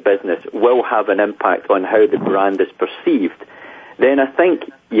interact with the business will have an impact on how the brand is perceived, then I think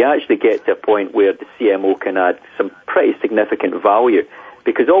you actually get to a point where the CMO can add some pretty significant value,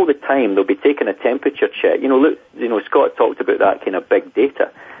 because all the time they'll be taking a temperature check. Scott talked about that kind of big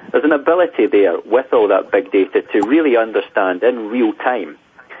data. There's an ability there with all that big data to really understand in real time,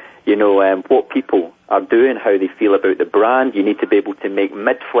 what people are doing, how they feel about the brand. You need to be able to make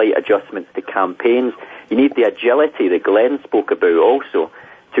mid-flight adjustments to campaigns. You need the agility that Glenn spoke about also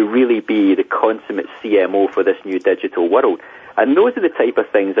to really be the consummate CMO for this new digital world. And those are the type of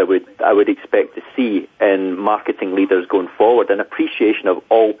things I would expect to see in marketing leaders going forward, an appreciation of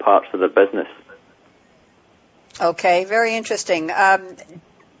all parts of the business. Okay, very interesting.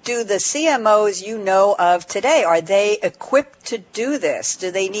 Do the CMOs you know of today, are they equipped to do this?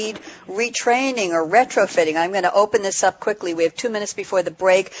 Do they need retraining or retrofitting? I'm going to open this up quickly. We have 2 minutes before the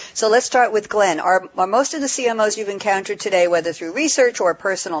break. So let's start with Glenn. Are most of the CMOs you've encountered today, whether through research or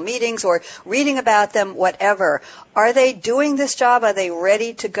personal meetings or reading about them, whatever, are they doing this job? Are they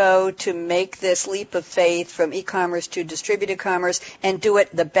ready to go to make this leap of faith from e-commerce to distributed commerce and do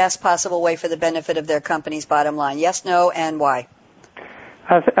it the best possible way for the benefit of their company's bottom line? Yes, no, and why?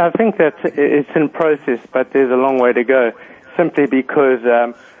 I think that it's in process, but there's a long way to go, simply because,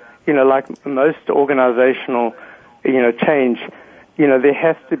 like most organizational, change, there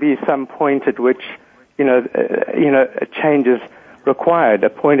has to be some point at which a change is required, a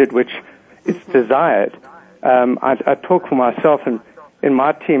point at which it's desired. I talk for myself and in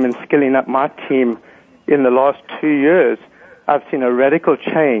my team and skilling up my team in the last 2 years. I've seen a radical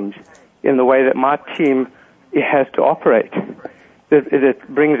change in the way that my team has to operate. It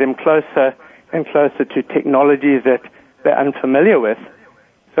brings them closer and closer to technologies that they're unfamiliar with.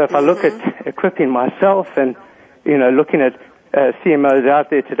 So if I look at equipping myself and, looking at CMOs out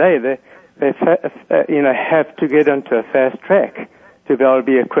there today, they have to get onto a fast track to be able to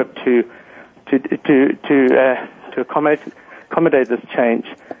be equipped to accommodate this change.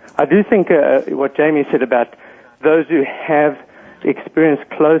 I do think what Jamie said about those who have experience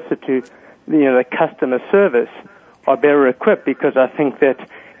closer to the customer service are better equipped, because I think that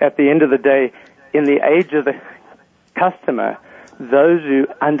at the end of the day, in the age of the customer, those who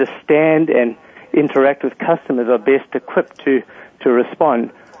understand and interact with customers are best equipped to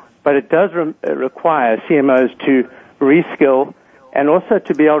respond. But it does require CMOs to reskill and also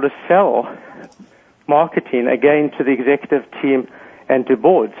to be able to sell marketing again to the executive team and to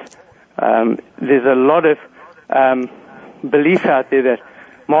boards. There's a lot of belief out there that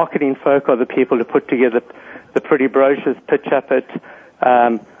marketing folk are the people to put together the pretty brochures, pitch up at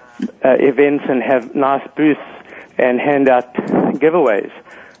events and have nice booths and hand out giveaways.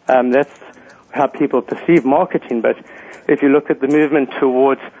 That's how people perceive marketing. But if you look at the movement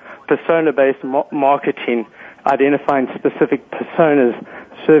towards persona-based marketing, identifying specific personas,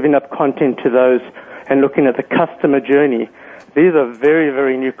 serving up content to those, and looking at the customer journey, these are very,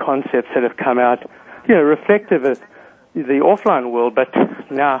 very new concepts that have come out, reflective of the offline world, but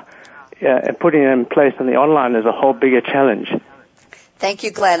now putting them in place in the online is a whole bigger challenge. Thank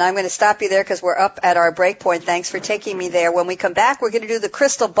you, Glenn. I'm going to stop you there because we're up at our break point. Thanks for taking me there. When we come back, we're going to do the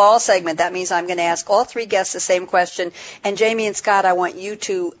crystal ball segment. That means I'm going to ask all three guests the same question. And Jamie and Scott, I want you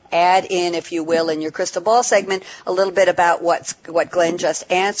to add in, if you will, in your crystal ball segment, a little bit about what Glenn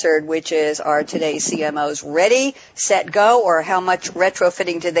just answered, which is, are today's CMOs ready, set, go, or how much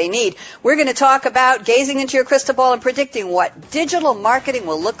retrofitting do they need? We're going to talk about gazing into your crystal ball and predicting what digital marketing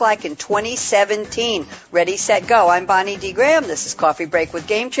will look like in 2017. Ready, set, go. I'm Bonnie D. Graham. This is Coffee Break with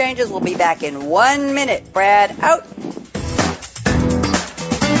Game Changers. We'll be back in 1 minute. Brad, out.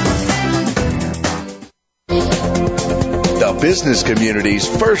 The business community's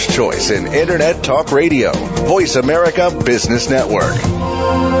first choice in Internet Talk Radio. Voice America Business Network.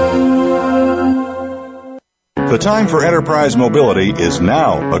 The time for enterprise mobility is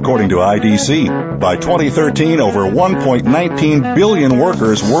now, according to IDC. By 2013, over 1.19 billion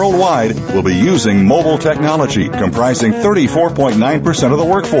workers worldwide will be using mobile technology, comprising 34.9% of the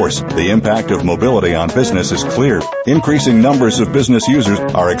workforce. The impact of mobility on business is clear. Increasing numbers of business users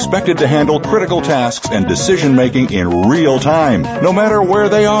are expected to handle critical tasks and decision-making in real time, no matter where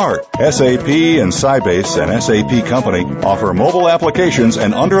they are. SAP and Sybase, an SAP company, offer mobile applications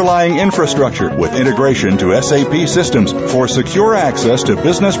and underlying infrastructure with integration to SAP systems for secure access to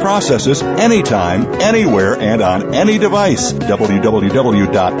business processes anytime, anywhere, and on any device. www.sap.com.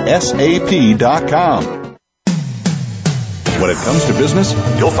 When it comes to business,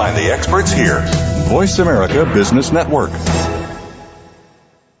 you'll find the experts here. Voice America Business Network.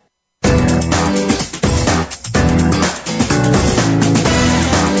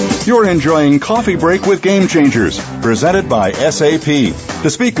 You're enjoying Coffee Break with Game Changers, presented by SAP. To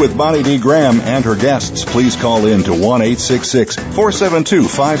speak with Bonnie D. Graham and her guests, please call in to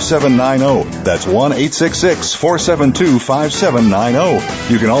 1-866-472-5790. That's 1-866-472-5790.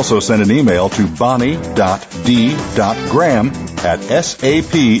 You can also send an email to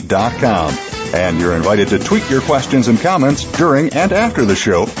bonnie.d.graham@sap.com. And you're invited to tweet your questions and comments during and after the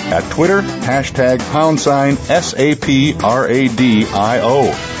show at Twitter, #SAPRADIO.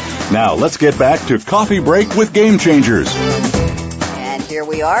 Now, let's get back to Coffee Break with Game Changers. And here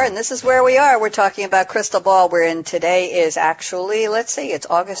we are, and this is where we are. We're talking about Crystal Ball. We're in today is actually, it's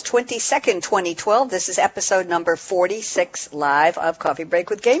August 22nd, 2012. This is episode number 46 live of Coffee Break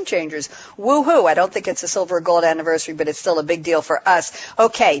with Game Changers. Woohoo! I don't think it's a silver or gold anniversary, but it's still a big deal for us.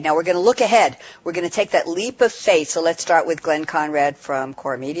 Okay, now we're going to look ahead. We're going to take that leap of faith. So let's start with Glenn Conrad from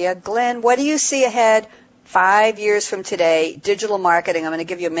Core Media. Glenn, what do you see ahead 5 years from today, digital marketing? I'm going to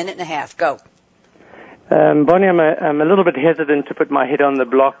give you a minute and a half. Go. Bonnie, I'm a little bit hesitant to put my head on the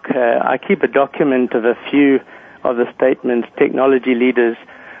block. I keep a document of a few of the statements technology leaders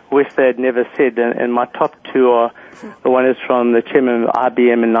wish they had never said, and my top two are, the one is from the chairman of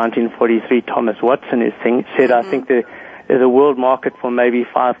IBM in 1943, Thomas Watson, who said, I think there is a world market for maybe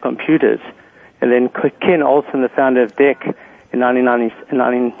 5 computers. And then Ken Olsen, the founder of DEC, in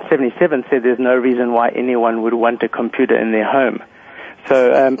 1977 said there's no reason why anyone would want a computer in their home.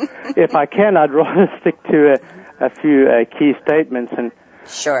 So if I can, I'd rather stick to a few key statements. And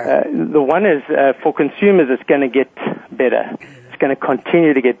sure. The one is for consumers, it's going to get better. It's going to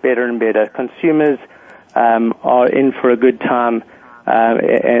continue to get better and better. Consumers are in for a good time,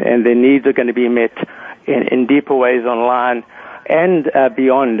 and their needs are going to be met in deeper ways online and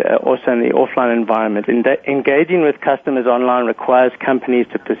beyond, also in the offline environment. Engaging with customers online requires companies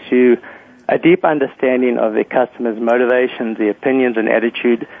to pursue a deep understanding of their customers' motivations, their opinions and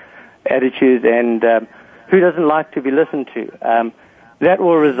attitudes, and who doesn't like to be listened to. That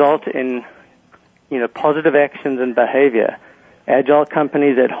will result in, positive actions and behavior. Agile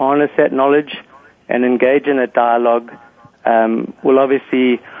companies that harness that knowledge and engage in a dialogue will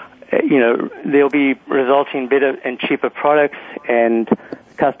obviously, they'll be resulting better and cheaper products, and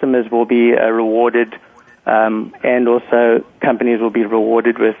customers will be rewarded, and also companies will be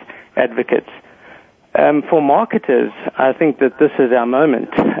rewarded with advocates. For marketers, I think that this is our moment,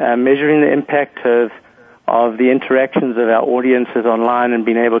 measuring the impact of the interactions of our audiences online and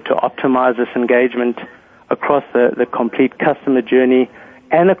being able to optimize this engagement across the complete customer journey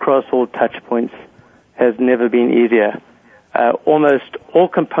and across all touch points has never been easier. Almost all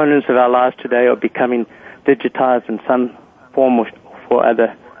components of our lives today are becoming digitized in some form or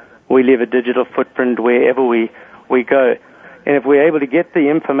other. We leave a digital footprint wherever we go. And if we're able to get the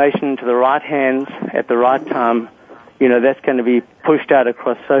information into the right hands at the right time, that's going to be pushed out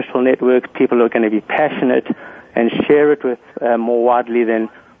across social networks. People are going to be passionate and share it with more widely than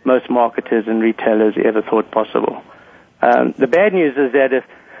most marketers and retailers ever thought possible. The bad news is that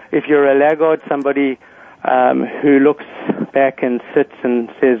if you're a laggard, somebody who looks back and sits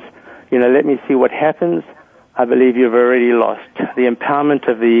and says, let me see what happens, I believe you've already lost. The empowerment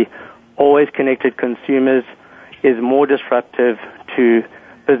of the always connected consumers is more disruptive to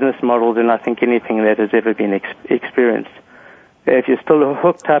business models than I think anything that has ever been experienced. If you're still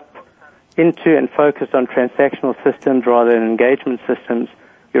hooked up into and focused on transactional systems rather than engagement systems,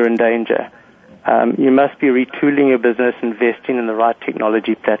 you're in danger. You must be retooling your business, investing in the right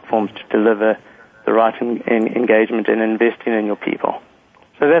technology platforms to deliver the right engagement, and investing in your people.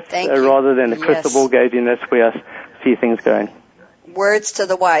 So that's rather than a crystal ball gazing, that's where I see things going. Words to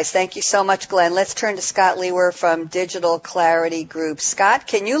the wise. Thank you so much, Glenn. Let's turn to Scott Lewer from Digital Clarity Group. Scott,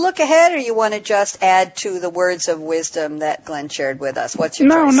 can you look ahead, or you want to just add to the words of wisdom that Glenn shared with us? What's your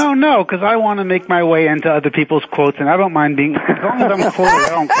choice? No, because I want to make my way into other people's quotes, and I don't mind being, as long as I'm quoted, I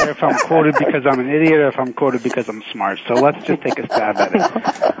don't care if I'm quoted because I'm an idiot or if I'm quoted because I'm smart. So let's just take a stab at it.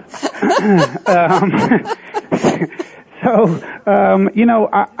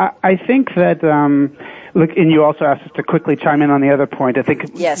 I think that, look, and you also asked us to quickly chime in on the other point. I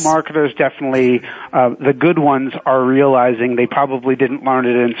think marketers definitely, the good ones are realizing they probably didn't learn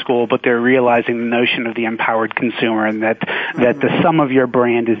it in school, but they're realizing the notion of the empowered consumer, and that the sum of your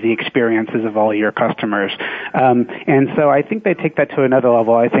brand is the experiences of all your customers. And so I think they take that to another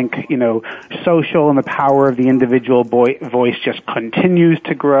level. I think, social and the power of the individual voice just continues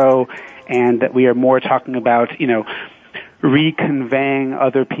to grow, and that we are more talking about, reconveying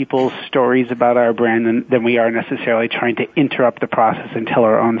other people's stories about our brand than we are necessarily trying to interrupt the process and tell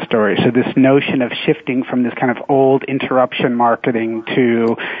our own story. So this notion of shifting from this kind of old interruption marketing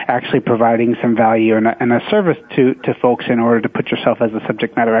to actually providing some value and a service to folks in order to put yourself as a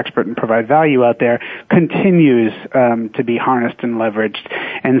subject matter expert and provide value out there continues to be harnessed and leveraged.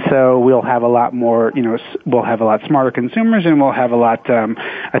 And so we'll have a lot more, we'll have a lot smarter consumers, and we'll have a lot,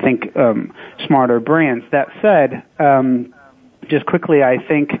 smarter brands. That said, just quickly, I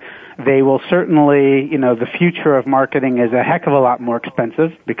think they will certainly, the future of marketing is a heck of a lot more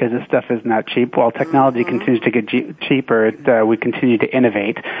expensive because this stuff is not cheap. While technology continues to get cheaper, we continue to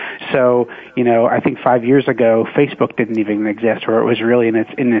innovate. So, I think 5 years ago, Facebook didn't even exist, or it was really in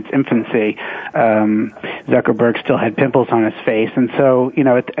its infancy. Zuckerberg still had pimples on his face. And so,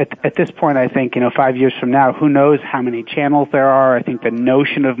 at this point, I think, 5 years from now, who knows how many channels there are. I think the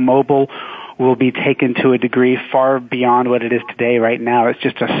notion of mobile will be taken to a degree far beyond what it is today. Right now, it's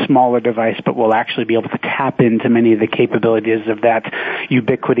just a smaller device, but we'll actually be able to tap into many of the capabilities of that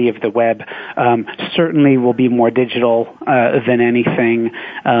ubiquity of the web. Certainly will be more digital than anything,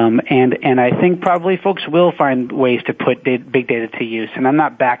 and I think probably folks will find ways to put big data to use. And I'm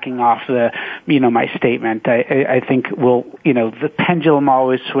not backing off my statement. I think the pendulum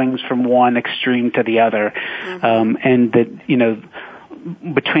always swings from one extreme to the other, and that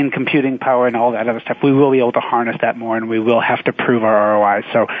between computing power and all that other stuff, we will be able to harness that more, and we will have to prove our ROI.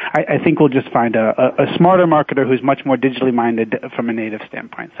 So I think we'll just find a smarter marketer who's much more digitally minded from a native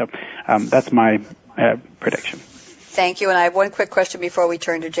standpoint. So that's my prediction. Thank you. And I have one quick question before we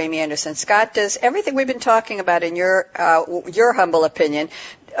turn to Jamie Anderson. Scott, does everything we've been talking about, in your humble opinion,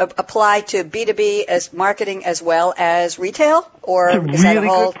 apply to B2B as marketing as well as retail? Or it's is a that really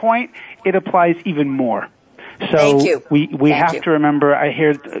good point. It applies even more. So Thank you. we have to remember, I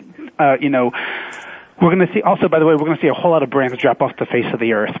hear, we're going to see, also, by the way, we're going to see a whole lot of brands drop off the face of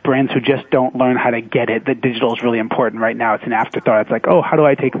the earth. Brands who just don't learn how to get it, that digital is really important right now. It's an afterthought. It's like, oh, how do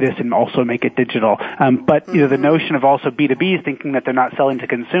I take this and also make it digital? But the notion of also B2B, thinking that they're not selling to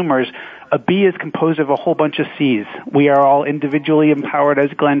consumers, a B is composed of a whole bunch of C's. We are all individually empowered,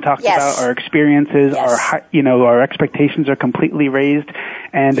 as Glenn talked about. Our experiences, our expectations are completely raised.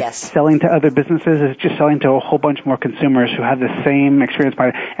 And selling to other businesses is just selling to a whole bunch more consumers who have the same experience.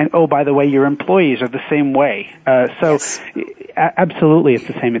 And, oh, by the way, your employees are the same way. Absolutely, it's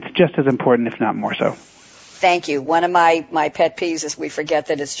the same. It's just as important, if not more so. Thank you. One of my pet peeves is we forget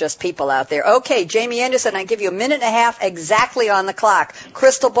that it's just people out there. Okay, Jamie Anderson, I give you a minute and a half exactly on the clock.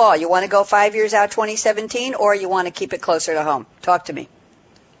 Crystal ball, you want to go 5 years out, 2017, or you want to keep it closer to home? Talk to me.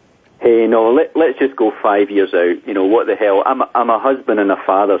 Hey, no, let's just go 5 years out. What the hell? I'm a husband and a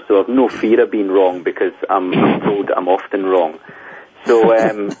father, so I've no fear of being wrong because I'm told I'm often wrong. So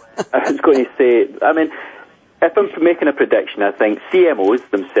I was going to say, if I'm making a prediction, I think CMOs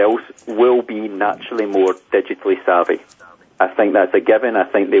themselves will be naturally more digitally savvy. I think that's a given. I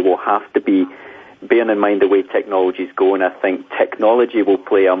think they will have to be, bearing in mind the way technology is going, I think technology will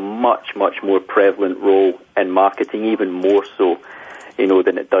play a much, much more prevalent role in marketing, even more so,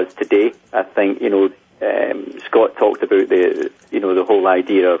 than it does today. I think, Scott talked about the whole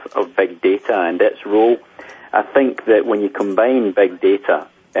idea of big data and its role. I think that when you combine big data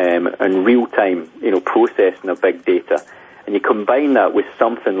and real-time, processing of big data, and you combine that with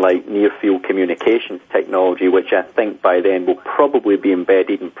something like near-field communications technology, which I think by then will probably be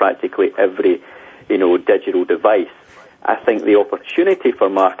embedded in practically every, digital device, I think the opportunity for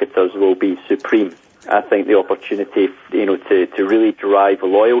marketers will be supreme. I think the opportunity, to really drive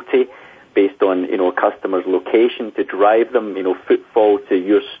loyalty based on, a customer's location, to drive them, footfall to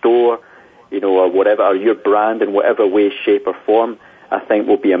your store, or whatever, or your brand in whatever way, shape or form, I think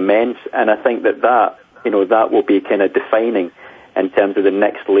will be immense. And I think that will be kind of defining in terms of the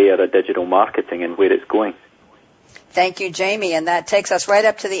next layer of digital marketing and where it's going. Thank you, Jamie. And that takes us right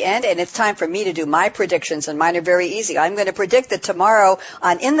up to the end, and it's time for me to do my predictions, and mine are very easy. I'm going to predict that tomorrow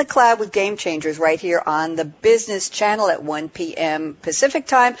on In the Cloud with Game Changers right here on the Business Channel at 1 p.m. Pacific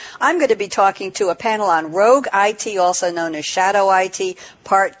Time, I'm going to be talking to a panel on Rogue IT, also known as Shadow IT,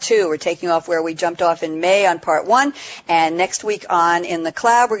 Part 2. We're taking off where we jumped off in May on Part 1, and next week on In the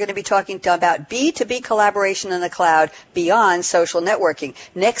Cloud, we're going to be talking about B2B collaboration in the cloud beyond social networking.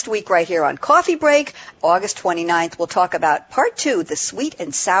 Next week right here on Coffee Break, August 29th, we'll talk about Part 2, the sweet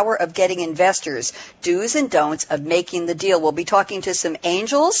and sour of getting investors, do's and don'ts of making the deal. We'll be talking to some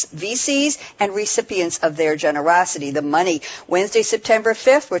angels, VCs, and recipients of their generosity, the money. Wednesday, September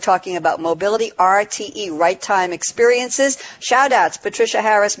 5th, we're talking about mobility, RTE, right time experiences. Shout-outs, Patricia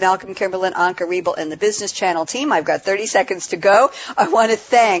Harris, Malcolm Kimberlin, Anka Riebel, and the Business Channel team. I've got 30 seconds to go. I want to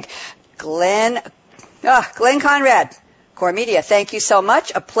thank Glenn Conrad, Core Media, thank you so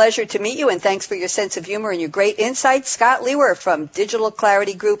much. A pleasure to meet you, and thanks for your sense of humor and your great insights. Scott Lewer from Digital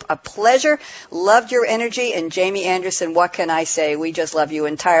Clarity Group, a pleasure. Loved your energy. And Jamie Anderson, what can I say? We just love you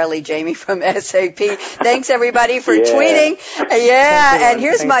entirely, Jamie from SAP. Thanks, everybody, for tweeting. And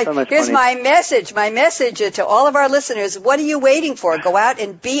here's my message. My message to all of our listeners, what are you waiting for? Go out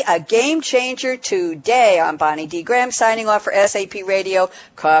and be a game changer today. I'm Bonnie D. Graham signing off for SAP Radio.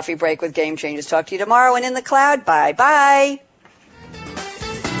 Coffee Break with Game Changers. Talk to you tomorrow and In the Cloud. Bye-bye.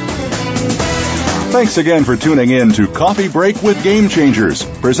 Thanks again for tuning in to Coffee Break with Game Changers,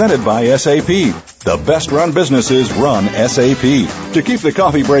 presented by SAP. The best run businesses run SAP. To keep the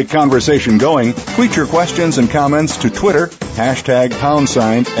Coffee Break conversation going, tweet your questions and comments to Twitter,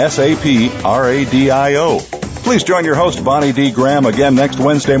 #SAP RADIO. Please join your host, Bonnie D. Graham, again next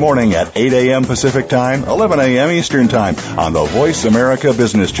Wednesday morning at 8 a.m. Pacific Time, 11 a.m. Eastern Time on the Voice America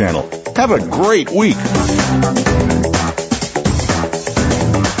Business Channel. Have a great week.